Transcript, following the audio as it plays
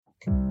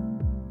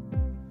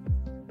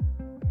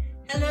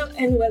Hello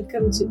and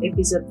welcome to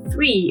episode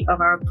 3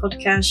 of our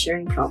podcast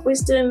Sharing Plant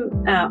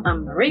Wisdom.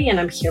 I'm Marie and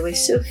I'm here with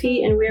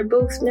Sophie, and we're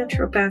both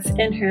naturopath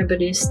and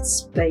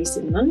herbalists based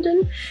in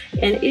London,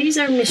 and it is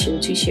our mission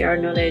to share our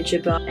knowledge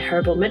about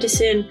herbal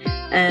medicine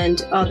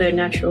and other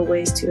natural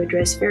ways to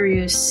address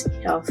various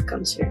health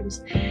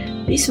concerns.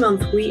 This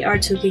month we are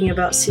talking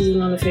about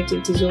seasonal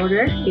affective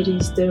disorder. It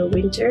is the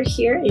winter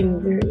here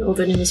in the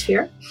Northern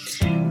Hemisphere,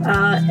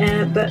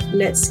 but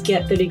let's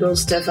get the legal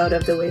stuff out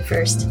of the way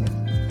first.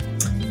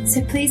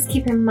 So please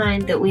keep in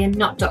mind that we are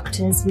not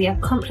doctors, we are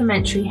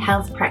complementary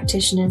health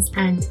practitioners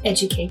and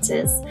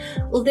educators.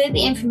 Although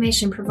the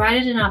information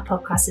provided in our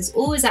podcast is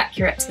always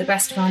accurate to the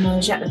best of our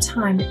knowledge at the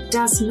time, it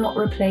does not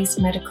replace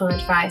medical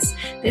advice.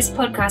 This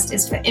podcast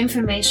is for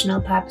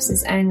informational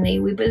purposes only.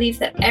 We believe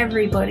that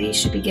everybody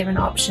should be given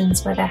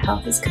options where their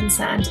health is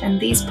concerned, and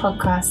these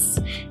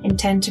podcasts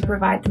intend to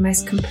provide the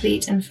most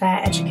complete and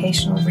fair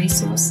educational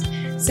resource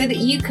so that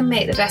you can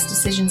make the best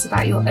decisions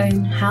about your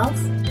own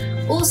health.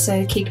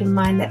 Also, keep in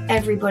mind that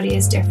everybody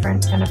is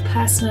different and a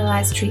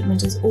personalised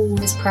treatment is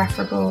always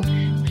preferable.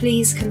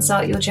 Please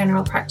consult your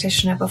general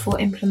practitioner before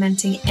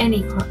implementing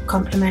any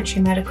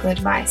complementary medical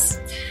advice.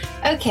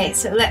 Okay,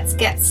 so let's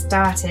get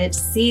started.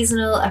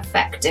 Seasonal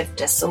affective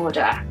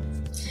disorder.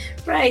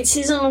 Right,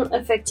 seasonal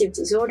affective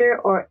disorder,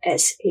 or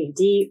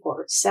SAD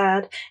or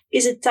SAD,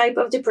 is a type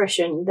of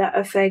depression that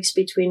affects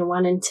between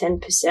 1 and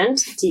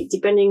 10%,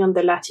 depending on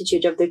the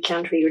latitude of the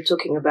country you're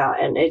talking about.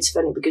 And it's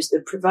funny because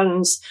the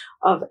prevalence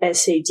of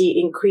SAD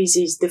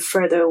increases the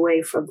further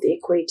away from the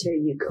equator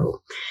you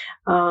go.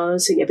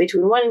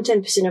 Between 1 and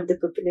 10% of the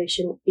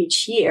population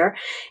each year.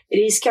 It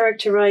is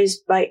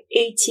characterized by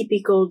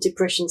atypical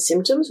depression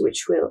symptoms,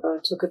 which we'll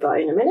talk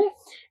about in a minute,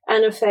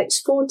 and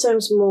affects 4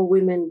 times more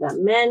women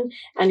than men,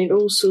 and it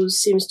also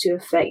seems to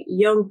affect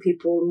young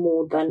people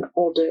more than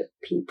older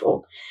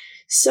people.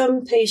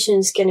 Some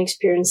patients can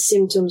experience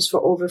symptoms for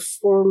over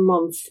 4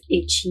 months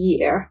each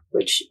year,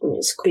 which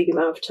is a big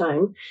amount of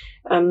time,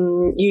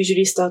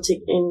 usually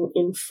starting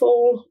in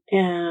fall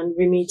and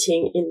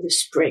remitting in the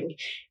spring.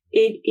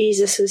 It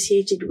is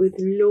associated with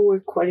lower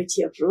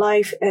quality of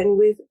life and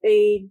with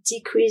a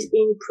decrease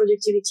in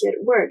productivity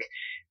at work.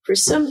 For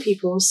some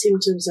people,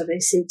 symptoms of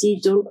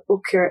SAD don't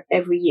occur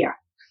every year.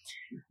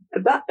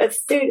 About a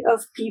third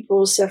of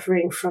people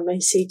suffering from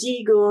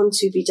SAD go on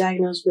to be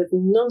diagnosed with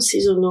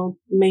non-seasonal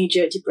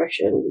major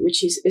depression,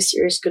 which is a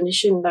serious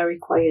condition that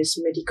requires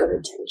medical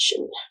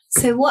attention.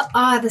 So what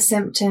are the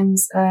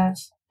symptoms of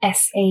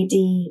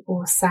SAD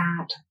or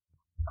SAD,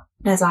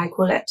 as I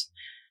call it?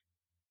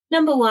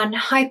 Number 1,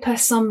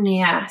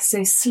 hypersomnia,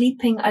 so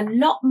sleeping a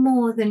lot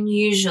more than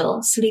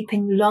usual,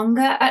 sleeping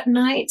longer at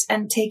night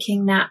and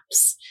taking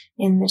naps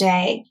in the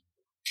day.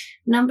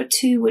 Number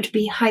 2 would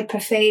be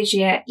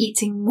hyperphagia,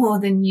 eating more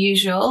than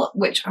usual,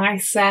 which I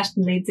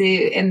certainly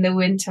do in the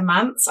winter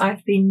months.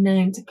 I've been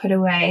known to put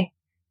away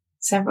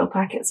several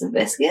packets of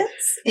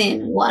biscuits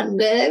in one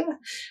go.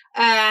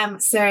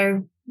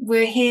 So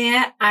we're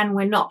here and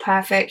we're not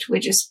perfect.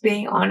 We're just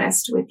being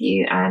honest with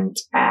you and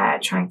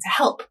trying to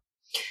help.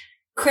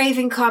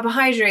 Craving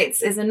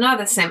carbohydrates is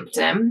another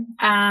symptom,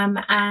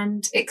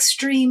 and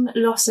extreme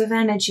loss of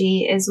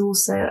energy is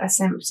also a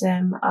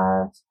symptom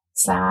of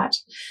SAD.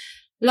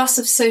 Loss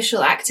of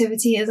social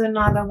activity is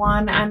another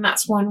one, and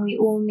that's one we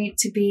all need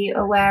to be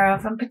aware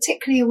of, and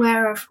particularly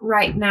aware of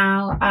right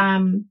now,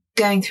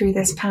 going through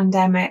this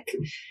pandemic.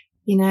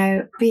 You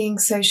know, being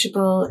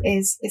sociable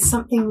is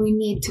something we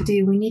need to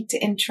do. We need to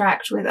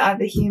interact with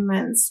other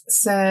humans,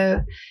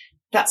 so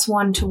that's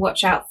one to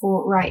watch out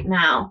for right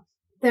now.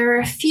 There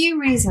are a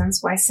few reasons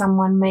why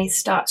someone may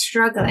start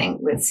struggling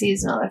with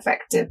seasonal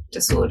affective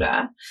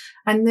disorder,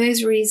 and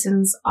those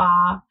reasons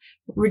are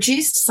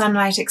reduced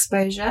sunlight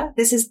exposure.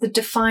 This is the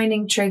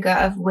defining trigger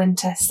of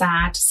winter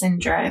SAD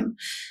syndrome.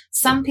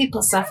 Some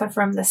people suffer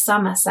from the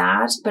summer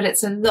SAD, but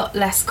it's a lot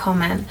less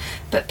common.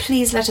 But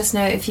please let us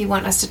know if you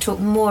want us to talk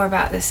more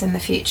about this in the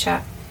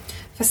future.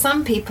 For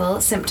some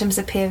people, symptoms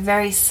appear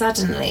very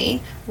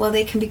suddenly, while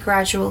they can be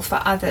gradual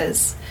for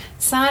others.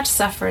 SAD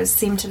sufferers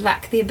seem to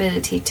lack the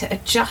ability to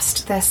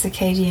adjust their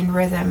circadian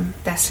rhythm,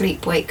 their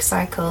sleep-wake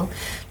cycle,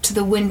 to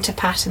the winter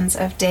patterns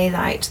of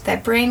daylight. Their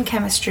brain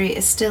chemistry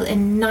is still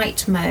in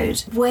night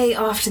mode, way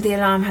after the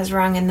alarm has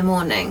rung in the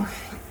morning.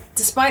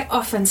 Despite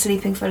often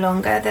sleeping for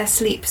longer, their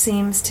sleep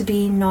seems to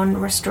be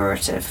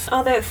non-restorative.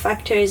 Other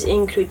factors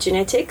include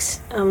genetics.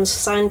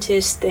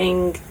 Scientists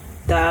think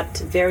that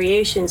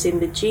variations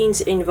in the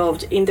genes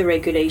involved in the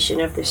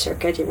regulation of the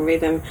circadian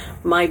rhythm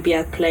might be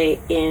at play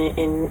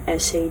in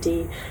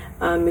SAD.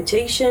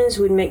 Mutations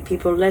would make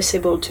people less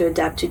able to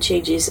adapt to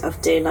changes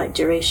of daylight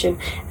duration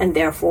and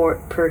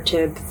therefore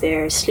perturb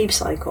their sleep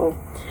cycle.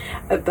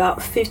 About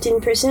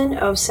 15%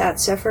 of SAD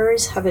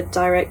sufferers have a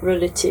direct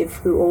relative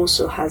who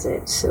also has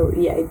it. So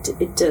yeah,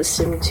 it does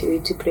seem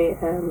to play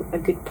a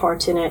good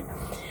part in it.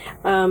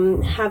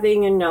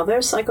 Having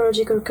another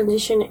psychological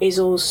condition is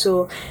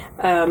also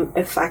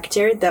a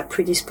factor that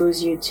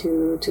predisposes you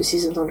to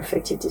seasonal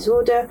affective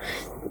disorder.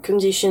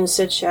 Conditions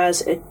such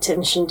as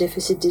attention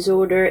deficit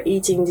disorder,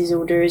 eating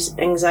disorders,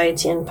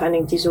 anxiety and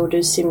panic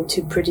disorders seem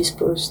to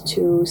predispose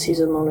to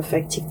seasonal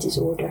affective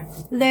disorder.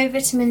 Low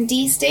vitamin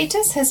D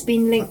status has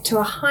been linked to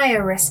a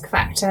higher risk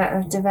factor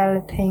of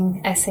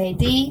developing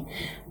SAD.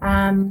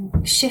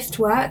 Shift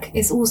work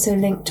is also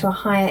linked to a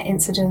higher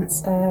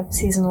incidence of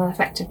seasonal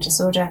affective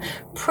disorder,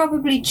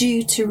 probably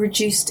due to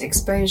reduced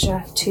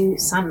exposure to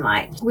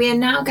sunlight. We are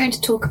now going to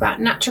talk about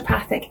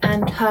naturopathic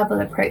and herbal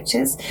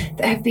approaches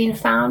that have been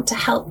found to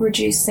help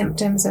reduce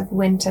symptoms of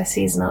winter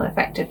seasonal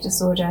affective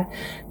disorder.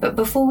 But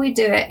before we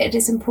do it, it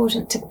is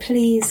important to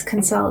please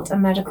consult a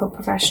medical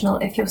professional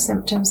if your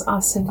symptoms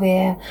are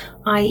severe,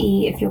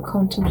 i.e. if you're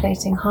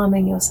contemplating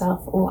harming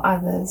yourself or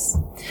others.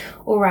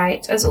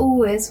 Alright, as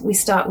always, we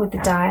start with the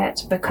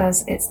diet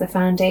because it's the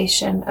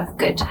foundation of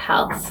good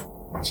health.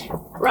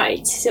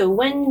 Right, so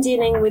when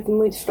dealing with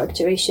mood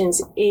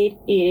fluctuations, it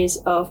is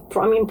of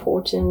prime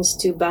importance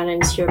to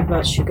balance your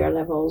blood sugar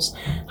levels.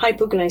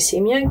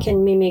 Hypoglycemia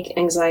can mimic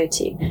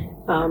anxiety.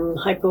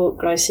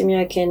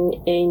 Hypoglycemia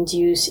can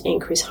induce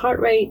increased heart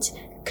rate,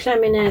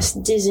 clamminess,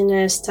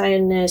 dizziness,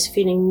 tiredness,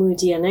 feeling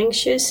moody and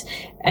anxious,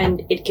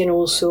 and it can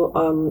also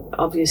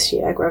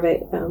obviously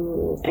aggravate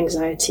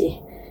anxiety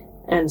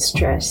and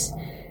stress.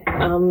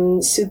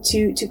 So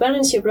to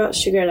balance your blood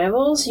sugar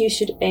levels, you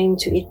should aim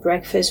to eat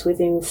breakfast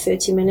within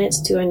 30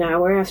 minutes to an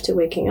hour after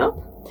waking up.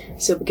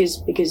 So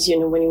because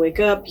when you wake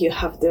up, you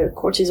have the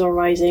cortisol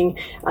rising,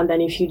 and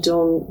then if you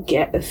don't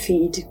get a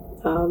feed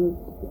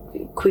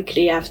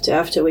quickly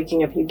after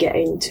waking up, you get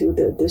into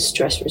the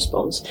stress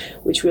response,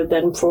 which will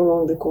then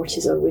prolong the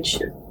cortisol, which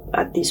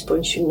at this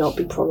point should not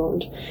be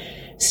prolonged.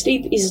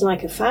 Sleep is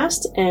like a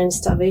fast, and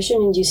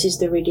starvation induces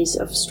the release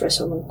of stress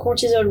hormone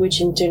cortisol,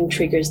 which in turn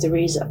triggers the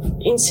release of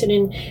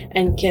insulin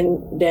and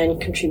can then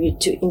contribute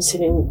to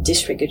insulin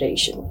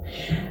dysregulation.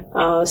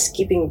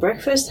 Skipping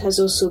breakfast has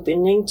also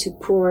been linked to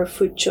poorer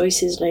food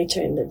choices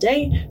later in the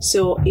day.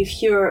 So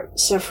if you're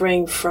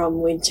suffering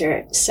from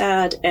winter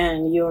SAD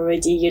and you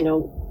already,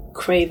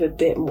 crave a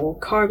bit more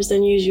carbs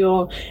than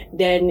usual,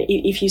 then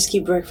if you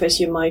skip breakfast,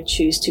 you might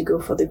choose to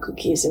go for the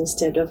cookies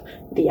instead of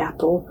the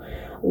apple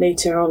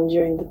later on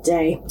during the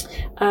day.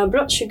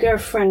 Blood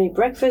sugar-friendly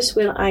breakfast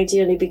will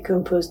ideally be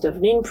composed of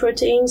lean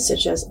proteins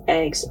such as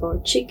eggs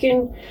or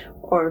chicken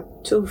or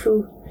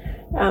tofu,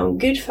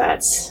 good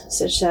fats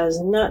such as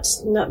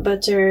nuts, nut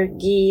butter,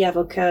 ghee,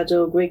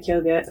 avocado, Greek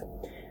yogurt,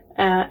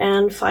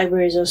 and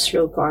fibers or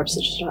slow carbs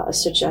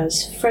such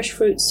as fresh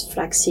fruits,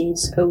 flax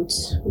seeds,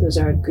 oats. Those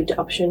are good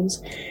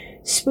options.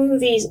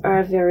 Smoothies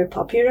are very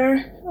popular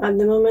at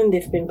the moment.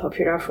 They've been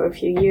popular for a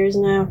few years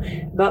now,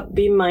 but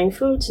be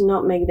mindful to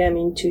not make them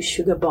into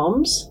sugar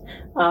bombs.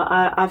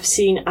 I've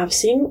seen a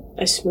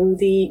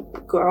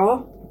smoothie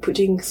girl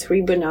putting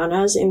 3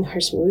 bananas in her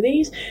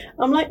smoothies.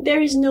 I'm like,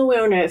 there is no way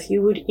on earth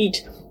you would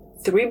eat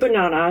 3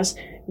 bananas,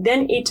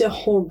 then eat a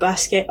whole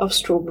basket of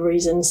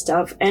strawberries and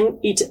stuff, and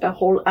eat a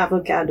whole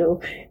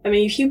avocado. I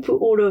mean, if you put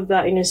all of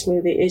that in a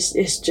smoothie,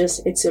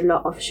 it's a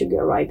lot of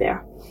sugar right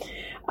there.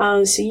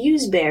 So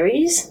use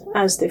berries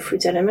as the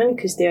fruit element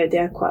because they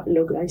are quite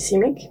low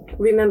glycemic.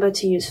 Remember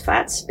to use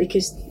fats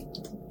because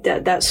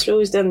that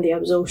slows down the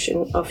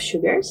absorption of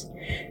sugars.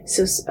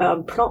 So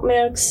plant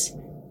milks,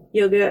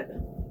 yogurt,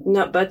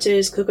 nut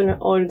butters,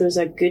 coconut oil, those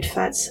are good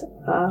fats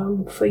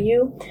for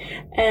you.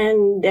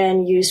 And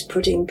then use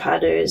protein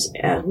powders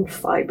and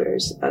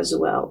fibers as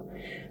well.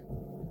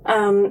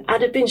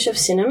 Add a pinch of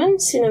cinnamon.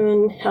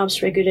 Cinnamon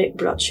helps regulate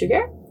blood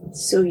sugar,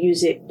 so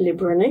use it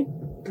liberally.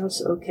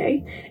 That's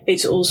okay.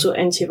 It's also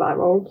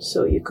antiviral,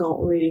 so you can't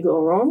really go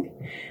wrong.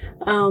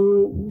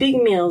 Big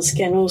meals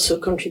can also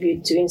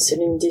contribute to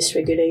insulin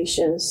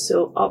dysregulation,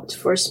 so opt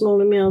for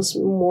smaller meals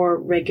more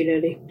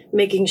regularly,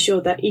 making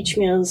sure that each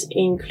meals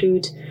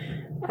include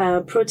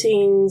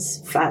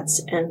proteins,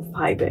 fats, and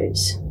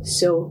fibers.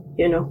 So,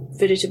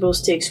 vegetable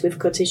sticks with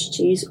cottage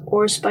cheese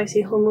or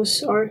spicy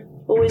hummus are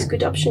always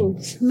good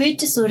options. Mood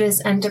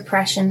disorders and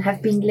depression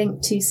have been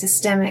linked to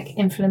systemic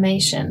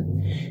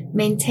inflammation.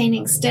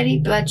 Maintaining steady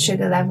blood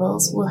sugar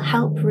levels will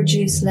help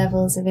reduce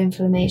levels of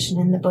inflammation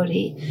in the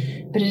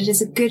body, but it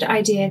is a good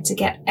idea to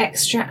get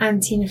extra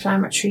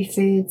anti-inflammatory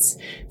foods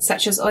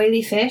such as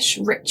oily fish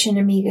rich in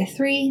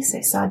omega-3,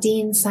 so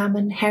sardines,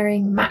 salmon,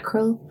 herring,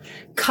 mackerel,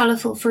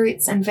 colourful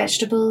fruits and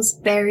vegetables,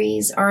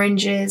 berries,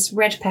 oranges,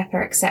 red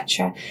pepper,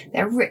 etc.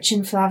 They're rich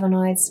in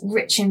flavonoids,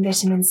 rich in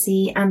vitamin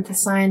C,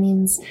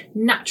 anthocyanins,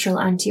 natural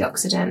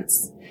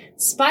antioxidants.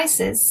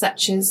 Spices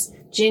such as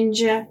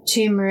ginger,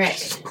 turmeric,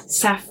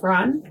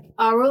 saffron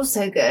are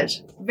also good,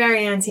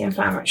 very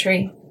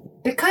anti-inflammatory.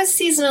 Because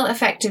seasonal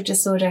affective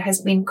disorder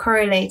has been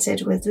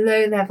correlated with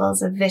low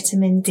levels of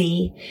vitamin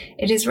D,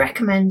 it is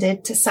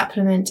recommended to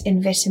supplement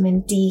in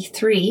vitamin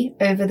D3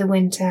 over the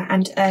winter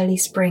and early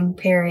spring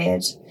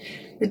period.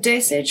 The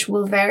dosage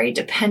will vary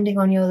depending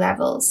on your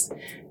levels.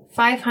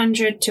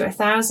 500 to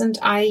 1,000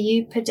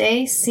 IU per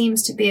day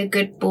seems to be a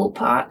good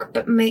ballpark,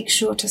 but make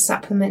sure to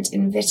supplement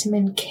in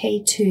vitamin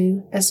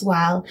K2 as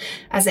well,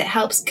 as it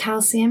helps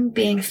calcium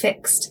being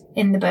fixed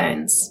in the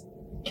bones.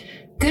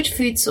 Good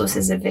food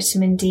sources of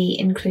vitamin D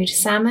include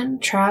salmon,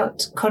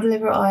 trout, cod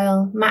liver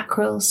oil,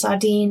 mackerel,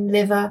 sardine,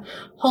 liver,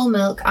 whole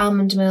milk,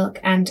 almond milk,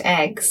 and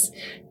eggs.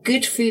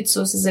 Good food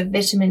sources of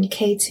vitamin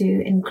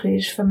K2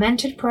 include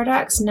fermented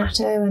products,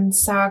 natto and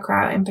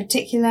sauerkraut in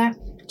particular,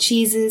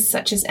 cheeses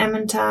such as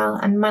Emmental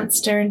and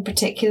Munster in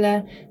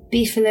particular,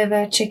 beef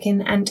liver,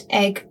 chicken, and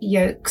egg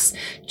yolks.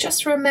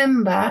 Just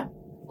remember,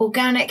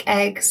 organic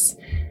eggs,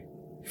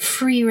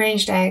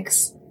 free-ranged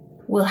eggs,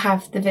 will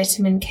have the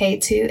vitamin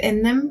K2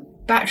 in them.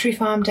 Battery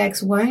farmed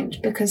eggs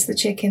won't, because the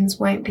chickens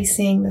won't be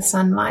seeing the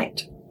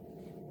sunlight.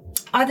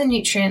 Other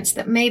nutrients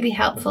that may be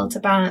helpful to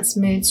balance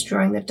moods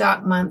during the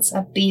dark months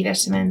are B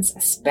vitamins,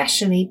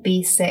 especially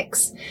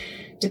B6,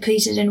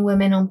 depleted in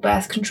women on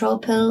birth control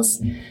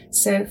pills.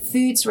 So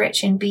foods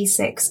rich in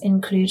B6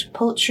 include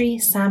poultry,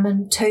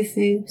 salmon,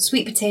 tofu,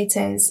 sweet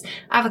potatoes,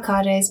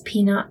 avocados,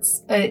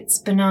 peanuts, oats,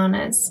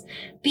 bananas.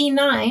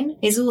 B9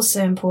 is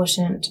also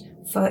important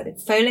for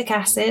folic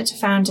acid,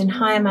 found in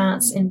high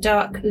amounts in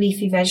dark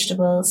leafy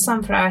vegetables,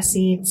 sunflower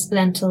seeds,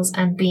 lentils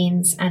and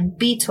beans, and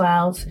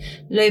B12.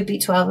 Low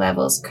B12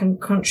 levels can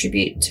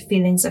contribute to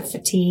feelings of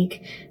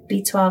fatigue.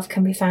 B12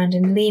 can be found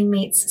in lean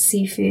meats,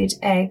 seafood,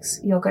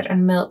 eggs, yogurt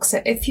and milk.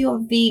 So if you're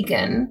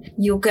vegan,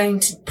 you're going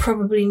to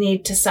probably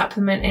need to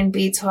supplement in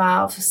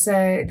B12.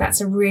 So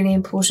that's a really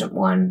important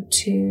one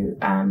to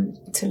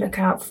look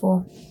out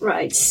for.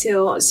 Right.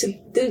 So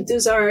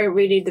those are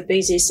really the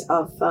basis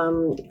of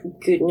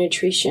good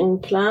nutrition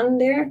plan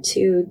there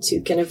to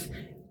kind of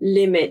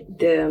limit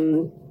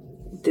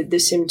the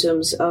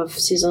symptoms of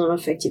seasonal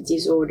affective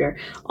disorder.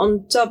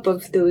 On top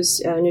of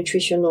those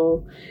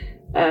nutritional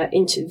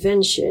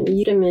intervention,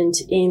 you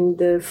implement in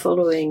the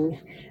following: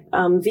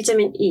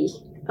 vitamin E.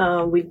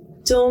 We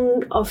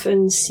don't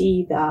often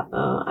see that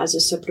as a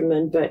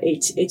supplement, but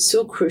it's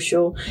so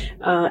crucial.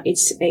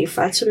 It's a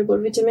fat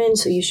soluble vitamin,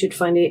 so you should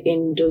find it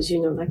in those,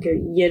 like a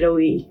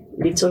yellowy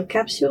little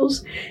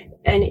capsules.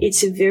 And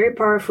it's a very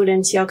powerful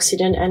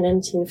antioxidant and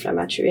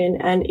anti-inflammatory.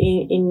 And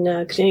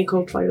in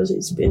clinical trials,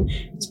 it's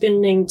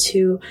been linked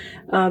to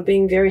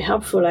being very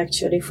helpful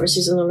actually for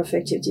seasonal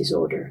affective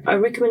disorder. A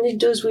recommended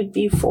dose would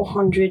be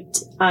 400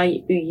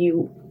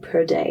 IU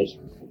per day.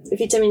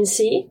 Vitamin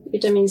C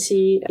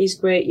is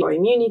great for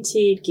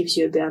immunity. It gives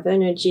you a bit of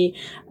energy,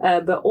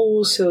 but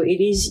also it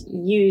is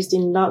used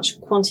in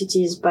large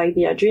quantities by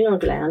the adrenal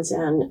glands,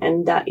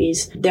 and that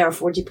is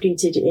therefore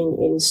depleted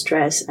in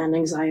stress and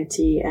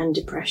anxiety and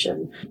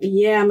depression.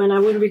 Yeah, I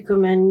would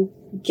recommend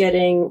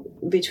getting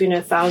between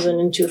 1,000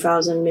 and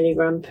 2,000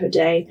 milligram per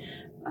day.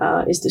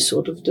 Is the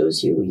sort of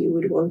dose you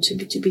would want to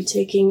be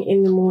taking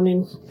in the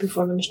morning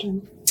before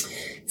lunchtime.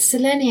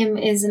 Selenium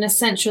is an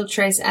essential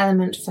trace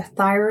element for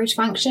thyroid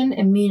function,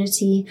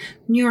 immunity,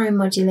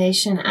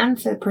 neuromodulation, and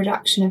for the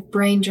production of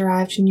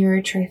brain-derived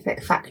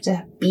neurotrophic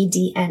factor,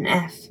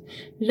 BDNF.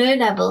 Low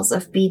levels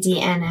of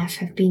BDNF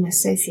have been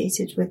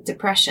associated with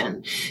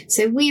depression,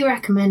 so we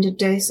recommend a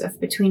dose of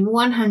between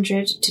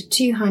 100 to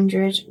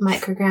 200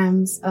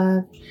 micrograms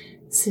of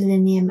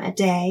selenium a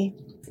day.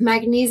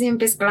 Magnesium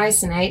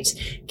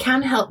bisglycinate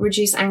can help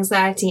reduce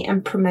anxiety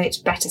and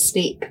promote better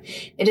sleep.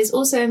 It is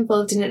also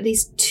involved in at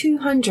least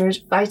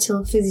 200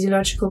 vital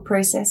physiological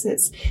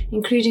processes,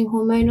 including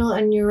hormonal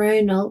and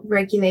neuronal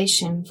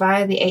regulation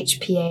via the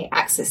HPA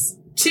axis.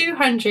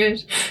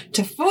 200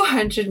 to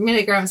 400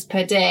 milligrams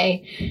per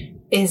day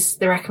is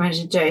the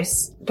recommended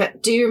dose,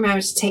 but do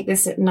remember to take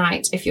this at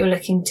night if you're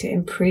looking to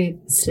improve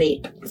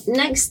sleep.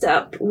 Next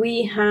up,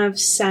 we have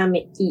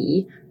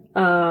SAMe.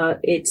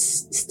 It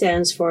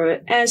stands for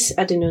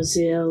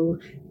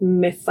S-adenosyl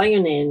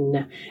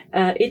methionine.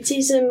 It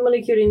is a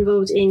molecule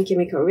involved in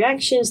chemical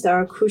reactions that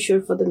are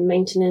crucial for the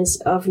maintenance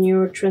of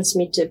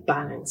neurotransmitter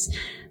balance.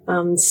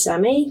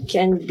 SAMe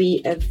can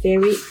be a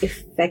very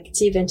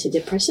effective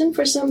antidepressant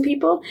for some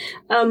people.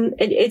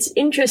 It's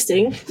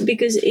interesting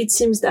because it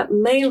seems that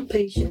male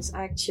patients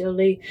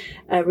actually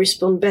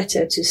respond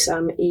better to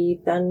SAMe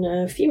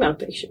than female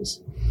patients.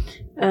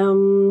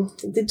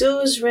 The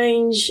dose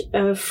range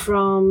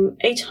from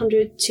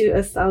 800 to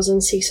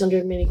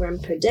 1,600 milligram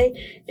per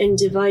day in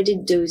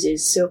divided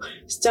doses. So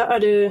start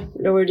at a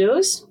lower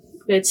dose,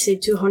 let's say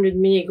 200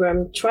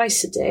 milligram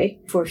twice a day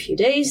for a few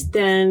days,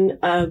 then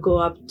go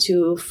up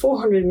to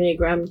 400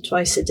 milligram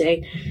twice a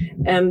day.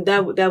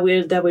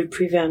 That will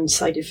prevent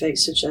side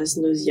effects such as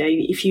nausea.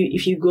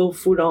 If you go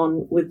full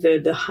on with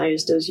the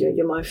highest dose,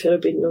 you might feel a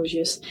bit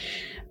nauseous.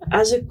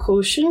 As a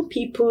caution,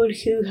 people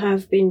who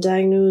have been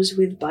diagnosed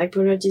with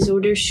bipolar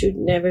disorder should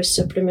never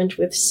supplement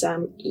with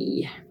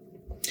SAMe.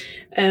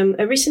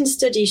 A recent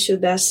study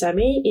showed that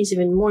SAMe is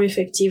even more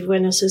effective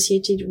when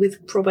associated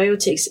with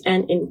probiotics,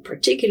 and in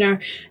particular,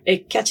 a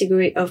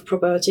category of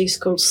probiotics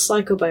called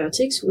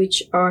psychobiotics,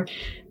 which are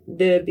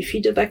the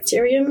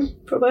Bifidobacterium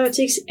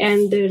probiotics,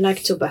 and the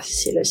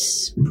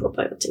Lactobacillus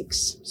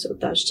probiotics. So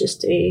that's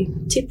just a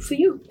tip for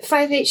you.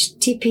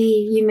 5-HTP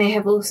you may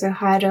have also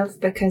heard of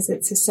because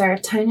it's a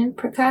serotonin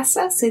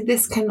precursor, so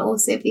this can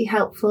also be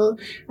helpful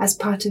as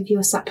part of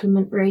your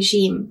supplement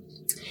regime.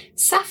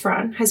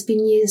 Saffron has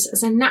been used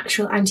as a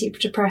natural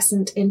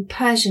antidepressant in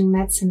Persian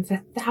medicine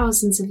for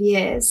thousands of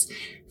years.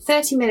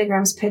 30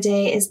 milligrams per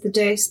day is the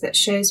dose that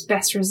shows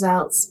best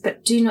results,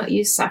 but do not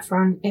use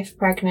saffron if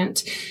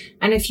pregnant.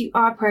 And if you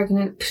are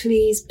pregnant,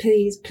 please,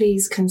 please,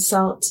 please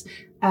consult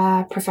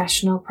a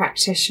professional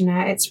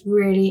practitioner. It's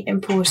really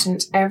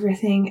important.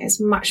 Everything is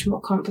much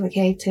more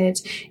complicated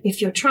if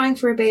you're trying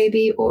for a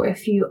baby or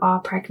if you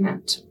are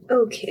pregnant.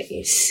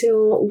 Okay,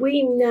 so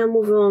we now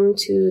move on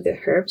to the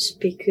herbs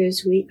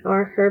because we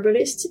are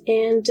herbalists,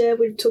 and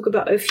we'll talk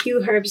about a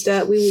few herbs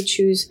that we would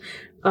choose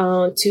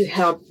to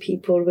help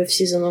people with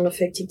seasonal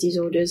affective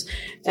disorders.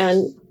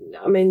 And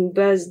I mean,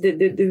 that's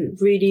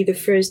really the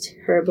first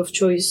herb of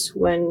choice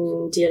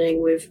when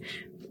dealing with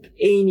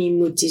any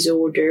mood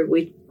disorder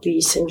would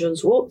be St.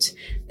 John's wort.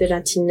 The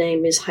Latin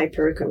name is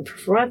Hypericum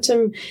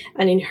perforatum,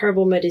 and in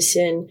herbal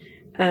medicine,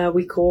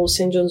 we call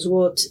St. John's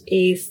wort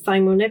a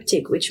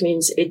thymoleptic, which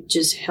means it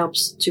just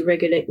helps to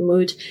regulate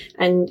mood,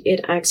 and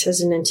it acts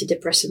as an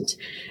antidepressant.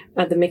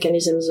 The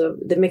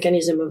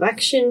mechanism of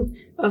action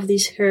of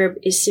this herb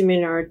is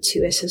similar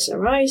to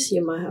SSRIs.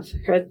 You might have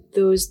heard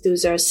those.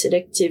 Those are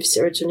selective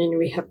serotonin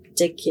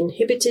reuptake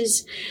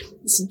inhibitors.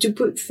 So to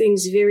put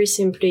things very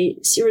simply,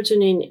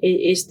 serotonin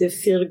is the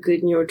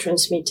feel-good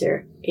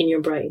neurotransmitter in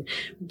your brain,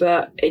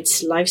 but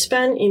its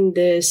lifespan in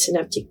the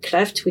synaptic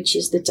cleft, which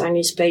is the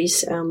tiny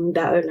space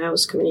that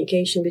allows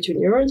communication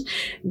between neurons,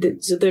 the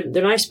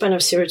lifespan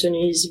of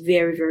serotonin is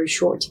very, very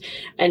short,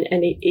 and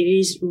it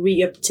is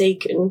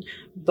reuptaken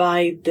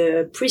by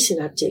the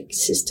presynaptic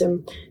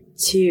system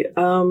to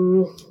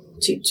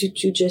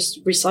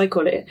just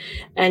recycle it.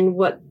 And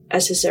what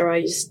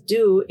SSRIs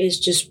do is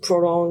just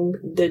prolong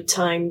the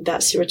time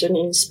that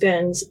serotonin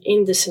spends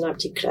in the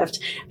synaptic cleft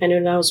and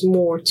allows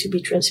more to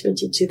be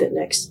transmitted to the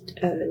next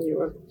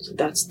neuron. So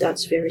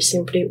that's very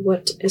simply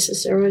what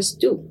SSRIs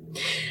do.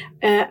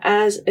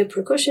 As a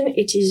precaution,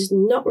 it is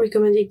not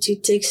recommended to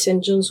take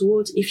St. John's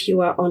wort if you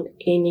are on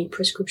any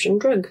prescription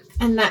drug.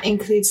 And that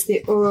includes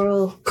the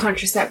oral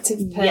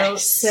contraceptive pills.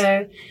 Yes.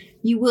 So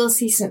you will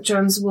see St.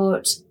 John's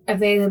wort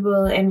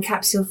available in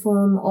capsule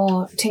form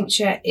or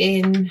tincture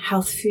in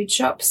health food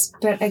shops.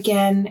 But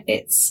again,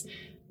 it's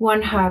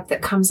one herb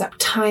that comes up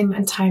time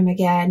and time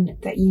again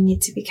that you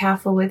need to be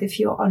careful with if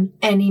you're on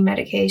any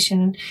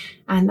medication.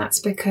 And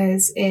that's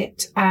because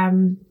it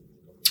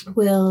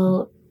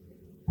will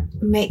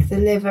make the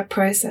liver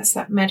process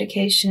that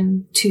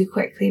medication too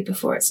quickly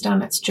before it's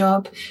done its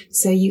job.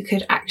 So you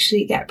could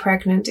actually get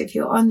pregnant if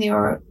you're on the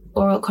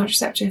oral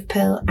contraceptive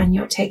pill and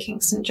you're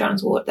taking St.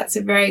 John's wort. That's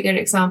a very good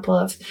example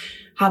of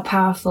how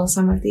powerful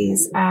some of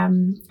these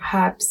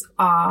herbs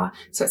are.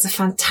 So it's a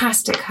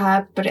fantastic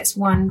herb, but it's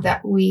one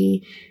that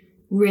we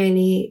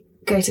really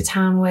go to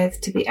town with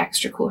to be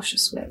extra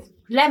cautious with.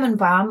 Lemon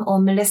balm, or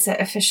Melissa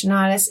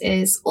officinalis,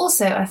 is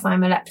also a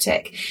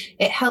thymoleptic.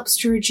 It helps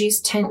to reduce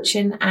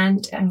tension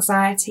and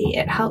anxiety.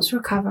 It helps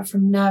recover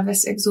from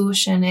nervous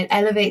exhaustion. It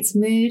elevates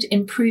mood,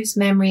 improves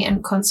memory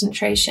and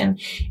concentration.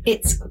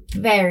 It's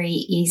very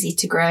easy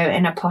to grow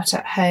in a pot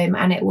at home,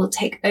 and it will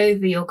take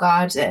over your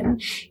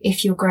garden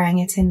if you're growing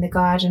it in the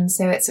garden.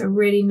 So it's a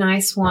really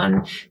nice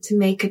one to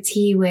make a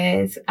tea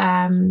with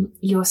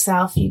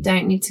yourself. You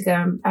don't need to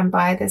go and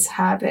buy this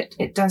herb.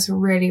 It does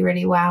really,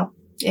 really well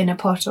in a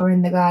pot or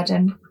in the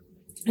garden.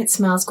 It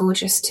smells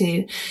gorgeous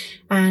too.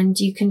 And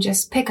you can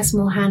just pick a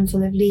small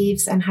handful of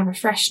leaves and have a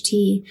fresh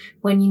tea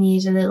when you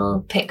need a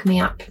little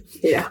pick-me-up.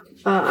 Yeah,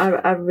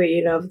 I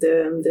really love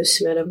the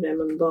smell of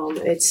lemon balm.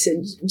 It's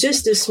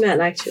just the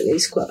smell actually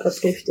is quite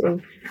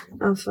uplifting,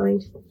 I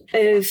find.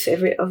 A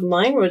favorite of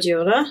mine,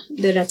 rhodiola.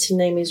 The Latin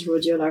name is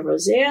Rhodiola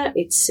rosea.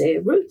 It's a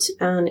root,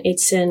 and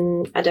it's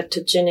an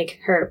adaptogenic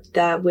herb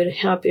that will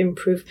help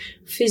improve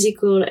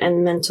physical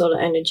and mental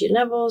energy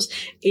levels.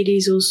 It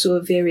is also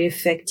a very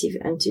effective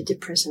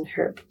antidepressant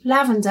herb.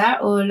 Lavender,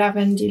 or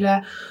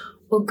Lavandula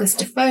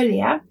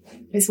augustifolia,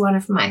 is one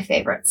of my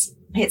favorites.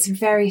 It's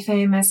very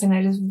famous and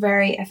it is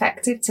very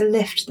effective to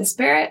lift the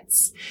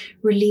spirits,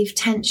 relieve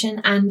tension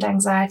and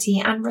anxiety,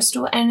 and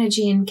restore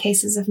energy in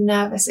cases of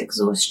nervous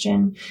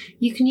exhaustion.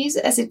 You can use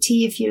it as a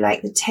tea if you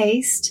like the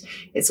taste.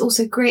 It's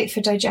also great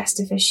for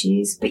digestive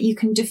issues, but you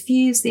can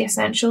diffuse the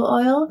essential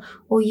oil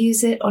or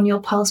use it on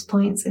your pulse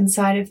points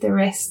inside of the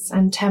wrists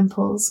and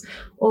temples,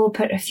 or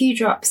put a few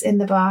drops in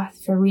the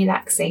bath for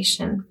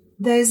relaxation.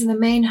 Those are the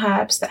main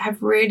herbs that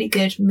have really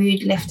good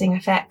mood lifting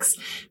effects,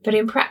 but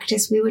in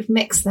practice we would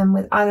mix them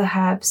with other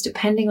herbs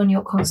depending on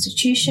your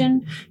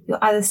constitution,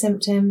 your other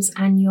symptoms,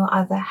 and your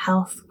other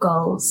health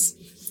goals.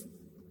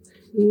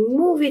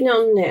 Moving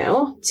on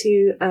now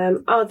to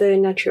other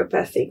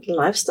naturopathic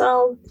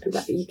lifestyle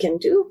that you can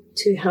do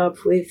to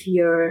help with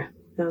your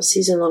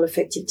seasonal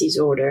affective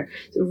disorder.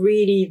 So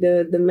really,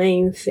 the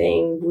main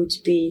thing would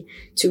be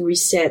to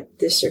reset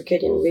the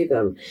circadian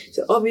rhythm.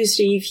 So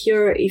obviously, if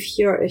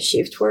you're a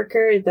shift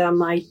worker, that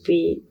might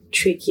be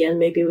tricky, and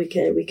maybe we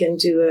can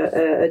do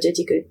a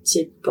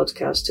dedicated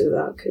podcast to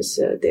that, because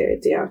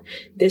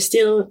there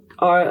still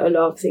are a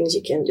lot of things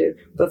you can do,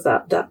 but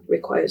that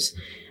requires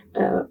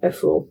a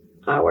full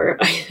hour,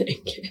 I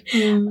think.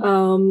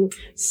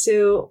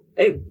 So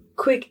a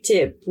quick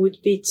tip would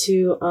be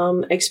to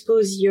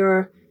expose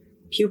your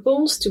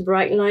pupils to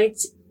bright light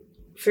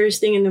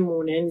first thing in the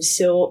morning.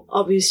 So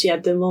obviously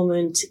at the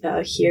moment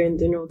here in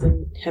the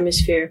Northern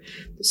Hemisphere,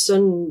 the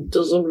sun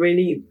doesn't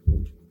really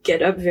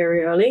get up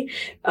very early,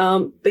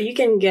 but you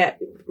can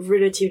get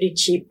relatively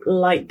cheap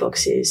light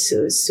boxes.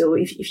 So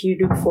if you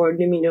look for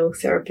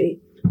luminotherapy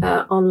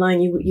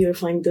online, you'll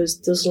find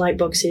those light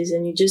boxes,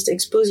 and you just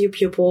expose your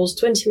pupils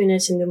 20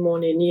 minutes in the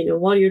morning,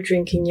 while you're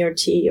drinking your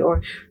tea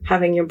or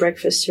having your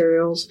breakfast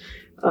cereals.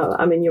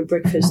 Your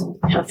breakfast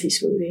healthy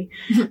smoothie.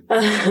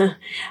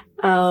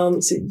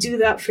 So do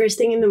that first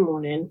thing in the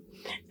morning.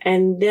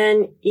 And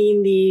then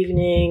in the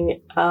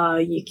evening,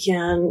 you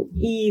can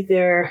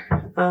either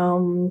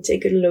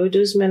take a low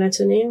dose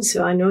melatonin.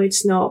 So I know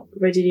it's not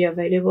readily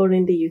available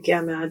in the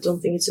UK. I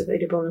don't think it's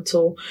available at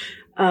all.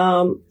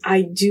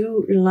 I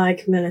do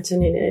like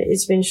melatonin.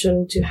 It's been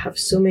shown to have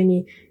so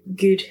many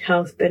good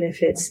health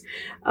benefits.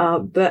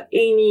 But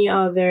any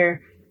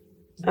other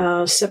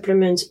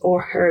supplements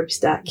or herbs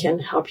that can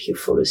help you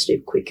fall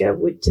asleep quicker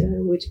would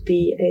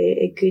be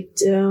a good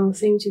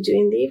thing to do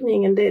in the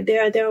evening. And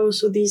there are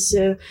also these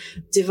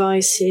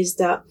devices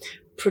that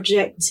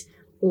project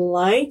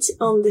light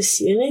on the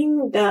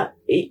ceiling that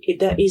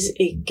is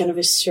a kind of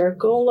a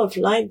circle of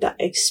light that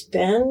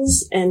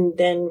expands and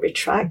then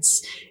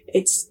retracts.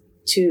 It's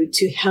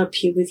to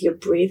help you with your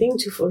breathing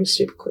to fall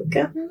asleep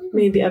quicker.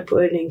 Maybe I'll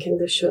put a link in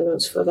the show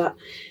notes for that.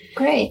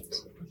 Great.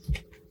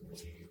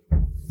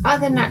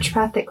 Other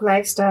naturopathic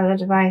lifestyle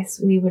advice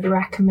we would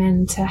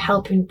recommend to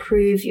help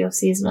improve your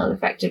seasonal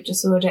affective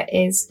disorder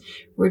is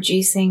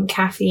reducing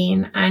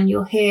caffeine. And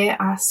you'll hear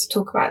us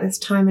talk about this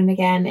time and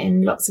again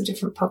in lots of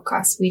different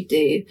podcasts we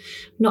do.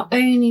 Not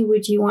only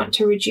would you want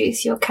to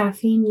reduce your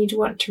caffeine, you'd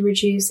want to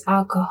reduce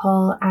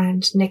alcohol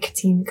and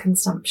nicotine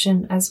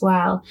consumption as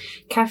well.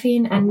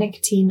 Caffeine and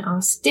nicotine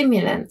are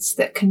stimulants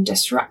that can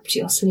disrupt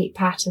your sleep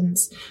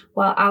patterns,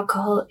 while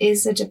alcohol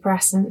is a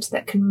depressant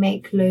that can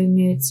make low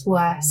moods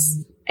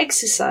worse.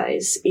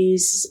 Exercise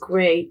is a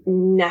great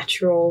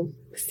natural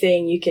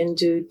thing you can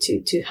do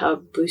to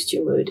help boost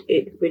your mood.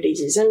 It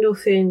releases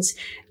endorphins.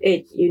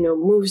 It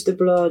moves the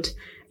blood.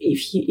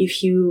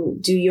 If you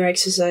do your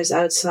exercise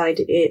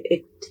outside,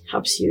 it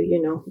helps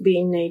you be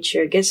in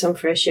nature, get some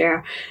fresh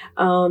air.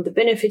 The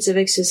benefits of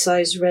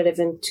exercise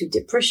relevant to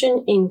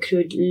depression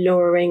include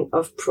lowering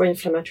of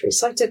pro-inflammatory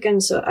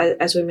cytokines. So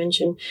as we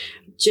mentioned,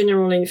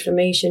 general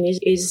inflammation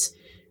is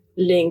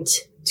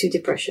linked to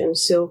depression.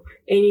 So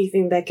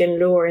anything that can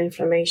lower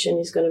inflammation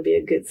is going to be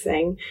a good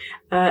thing.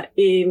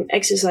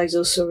 Exercise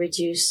also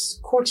reduces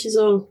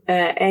cortisol,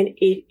 and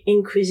it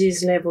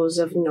increases levels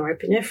of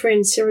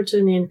norepinephrine,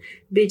 serotonin,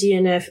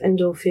 BDNF,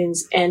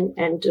 endorphins, and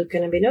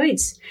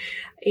endocannabinoids.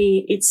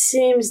 It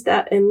seems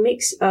that a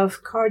mix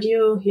of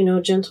cardio,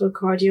 gentle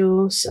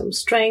cardio, some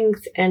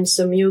strength, and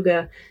some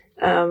yoga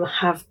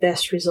have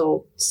best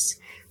results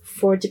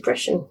for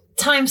depression.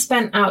 Time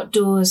spent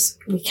outdoors,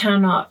 we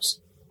cannot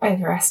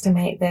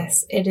overestimate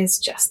this. It is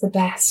just the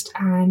best.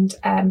 And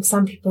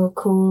some people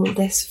call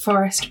this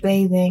forest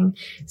bathing.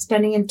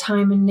 Spending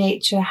time in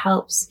nature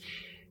helps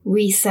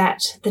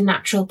reset the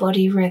natural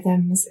body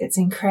rhythms. It's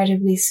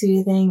incredibly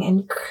soothing,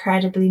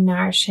 incredibly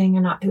nourishing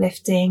and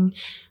uplifting.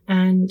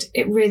 And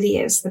it really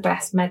is the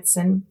best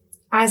medicine,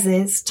 as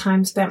is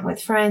time spent with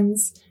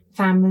friends,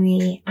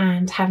 family,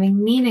 and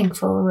having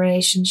meaningful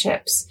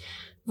relationships.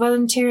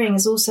 Volunteering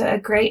is also a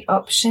great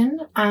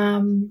option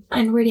and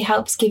really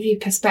helps give you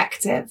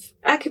perspective.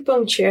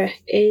 Acupuncture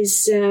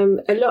is,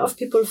 a lot of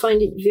people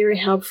find it very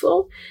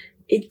helpful.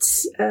 It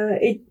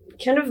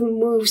kind of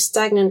moves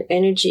stagnant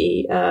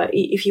energy.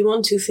 If you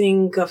want to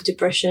think of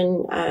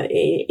depression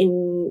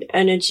in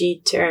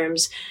energy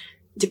terms,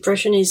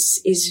 depression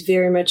is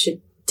very much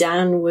a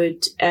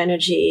downward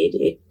energy.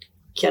 It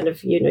kind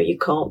of, you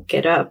can't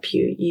get up.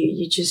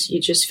 You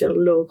just feel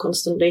low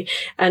constantly.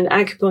 And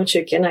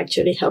acupuncture can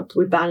actually help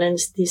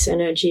rebalance this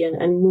energy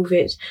and move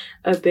it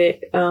a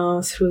bit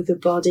through the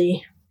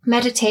body.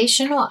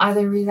 Meditation or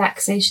other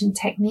relaxation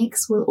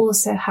techniques will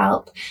also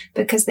help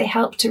because they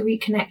help to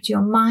reconnect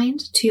your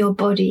mind to your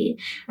body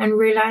and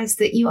realize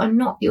that you are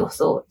not your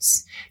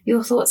thoughts.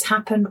 Your thoughts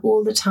happen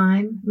all the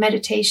time.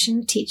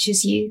 Meditation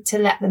teaches you to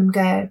let them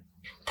go.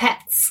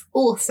 Pets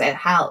also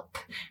help.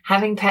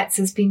 Having pets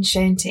has been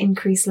shown to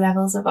increase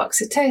levels of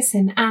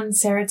oxytocin and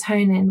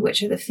serotonin,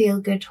 which are the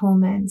feel-good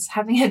hormones.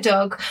 Having a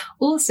dog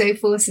also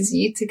forces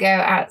you to go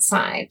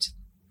outside.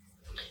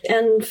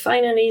 And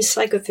finally,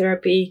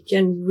 psychotherapy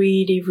can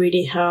really,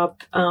 really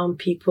help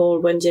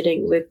people when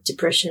dealing with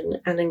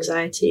depression and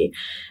anxiety.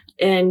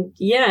 And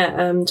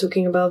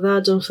talking about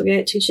that, don't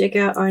forget to check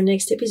out our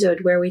next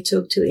episode where we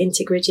talk to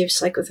integrative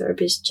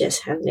psychotherapist Jess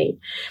Hanley.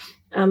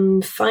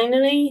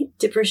 Finally,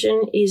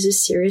 depression is a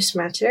serious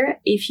matter.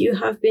 If you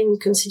have been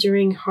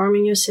considering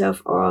harming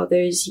yourself or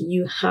others,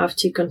 you have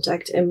to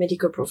contact a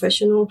medical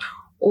professional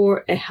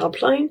or a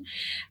helpline.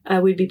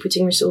 We'll be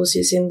putting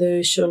resources in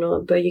the show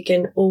note, but you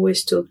can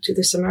always talk to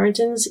the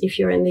Samaritans. If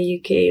you're in the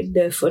UK,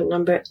 the phone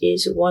number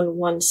is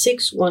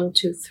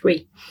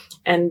 116123,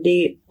 and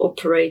they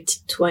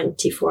operate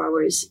 24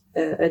 hours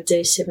a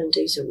day, 7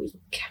 days a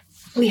week.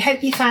 We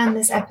hope you found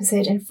this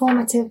episode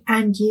informative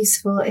and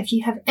useful. If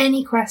you have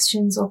any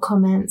questions or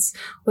comments,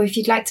 or if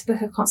you'd like to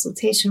book a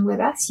consultation with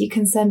us, you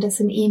can send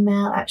us an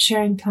email at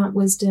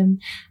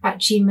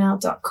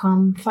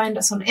sharingplantwisdom@gmail.com. Find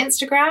us on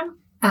Instagram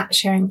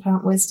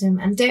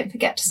 @sharingplantwisdom, and don't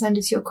forget to send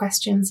us your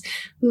questions.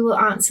 We will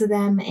answer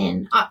them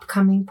in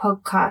upcoming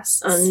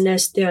podcasts.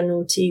 Unless they are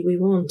naughty, we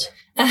won't.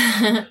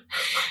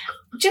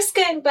 Just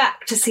going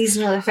back to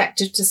seasonal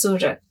affective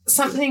disorder,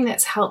 something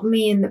that's helped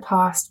me in the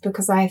past,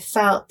 because I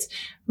felt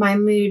my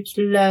mood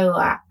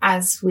lower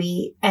as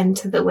we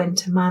enter the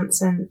winter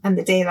months and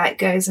the daylight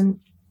goes, and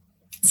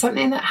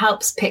something that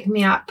helps pick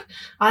me up,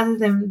 other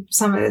than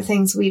some of the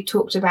things we've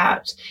talked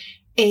about,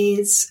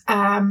 is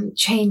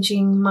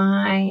changing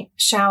my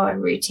shower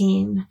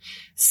routine.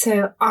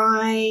 So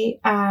I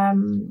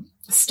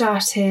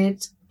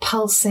started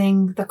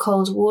pulsing the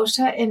cold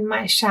water in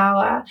my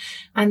shower,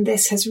 and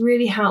this has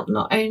really helped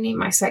not only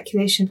my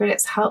circulation, but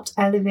it's helped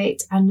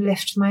elevate and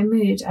lift my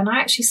mood. And I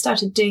actually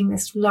started doing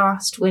this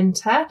last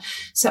winter,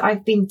 so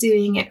I've been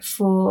doing it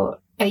for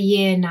a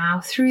year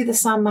now, through the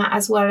summer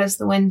as well as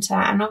the winter.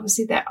 And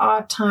obviously there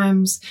are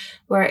times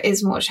where it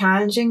is more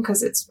challenging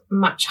because it's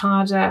much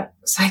harder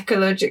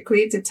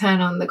psychologically to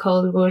turn on the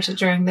cold water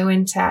during the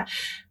winter,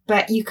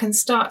 but you can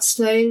start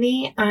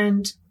slowly,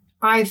 and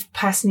I've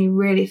personally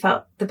really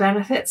felt the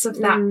benefits of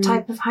that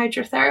type of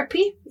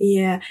hydrotherapy.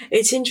 Yeah,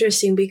 it's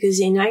interesting because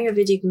in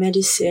Ayurvedic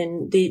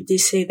medicine, they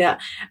say that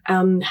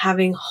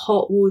having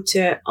hot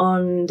water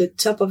on the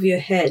top of your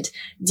head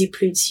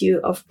depletes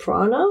you of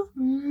prana.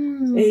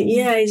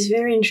 Yeah, it's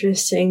very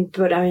interesting.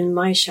 But I mean,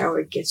 my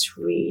shower gets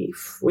really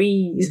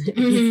freezing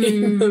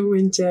in the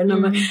winter. And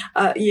I'm like,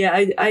 I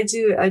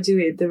do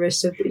it the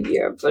rest of the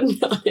year, but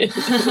not in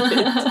the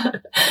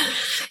winter.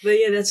 But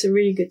yeah, that's a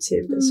really good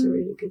tip.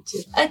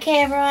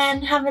 Okay,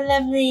 everyone, have a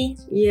lovely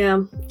day.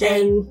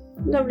 And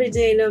lovely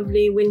day,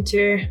 lovely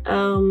winter.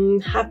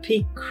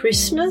 Happy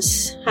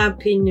Christmas,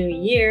 Happy New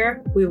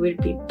Year. We will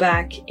be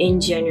back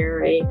in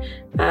January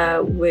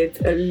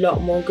with a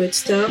lot more good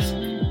stuff,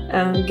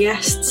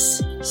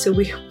 guests. So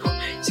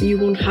you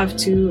won't have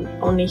to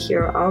only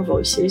hear our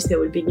voices. There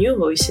will be new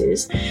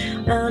voices.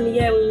 And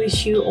we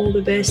wish you all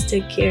the best.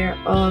 Take care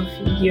of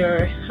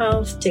your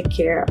health. Take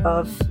care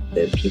of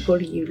the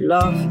people you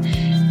love.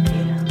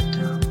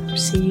 And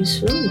see you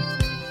soon.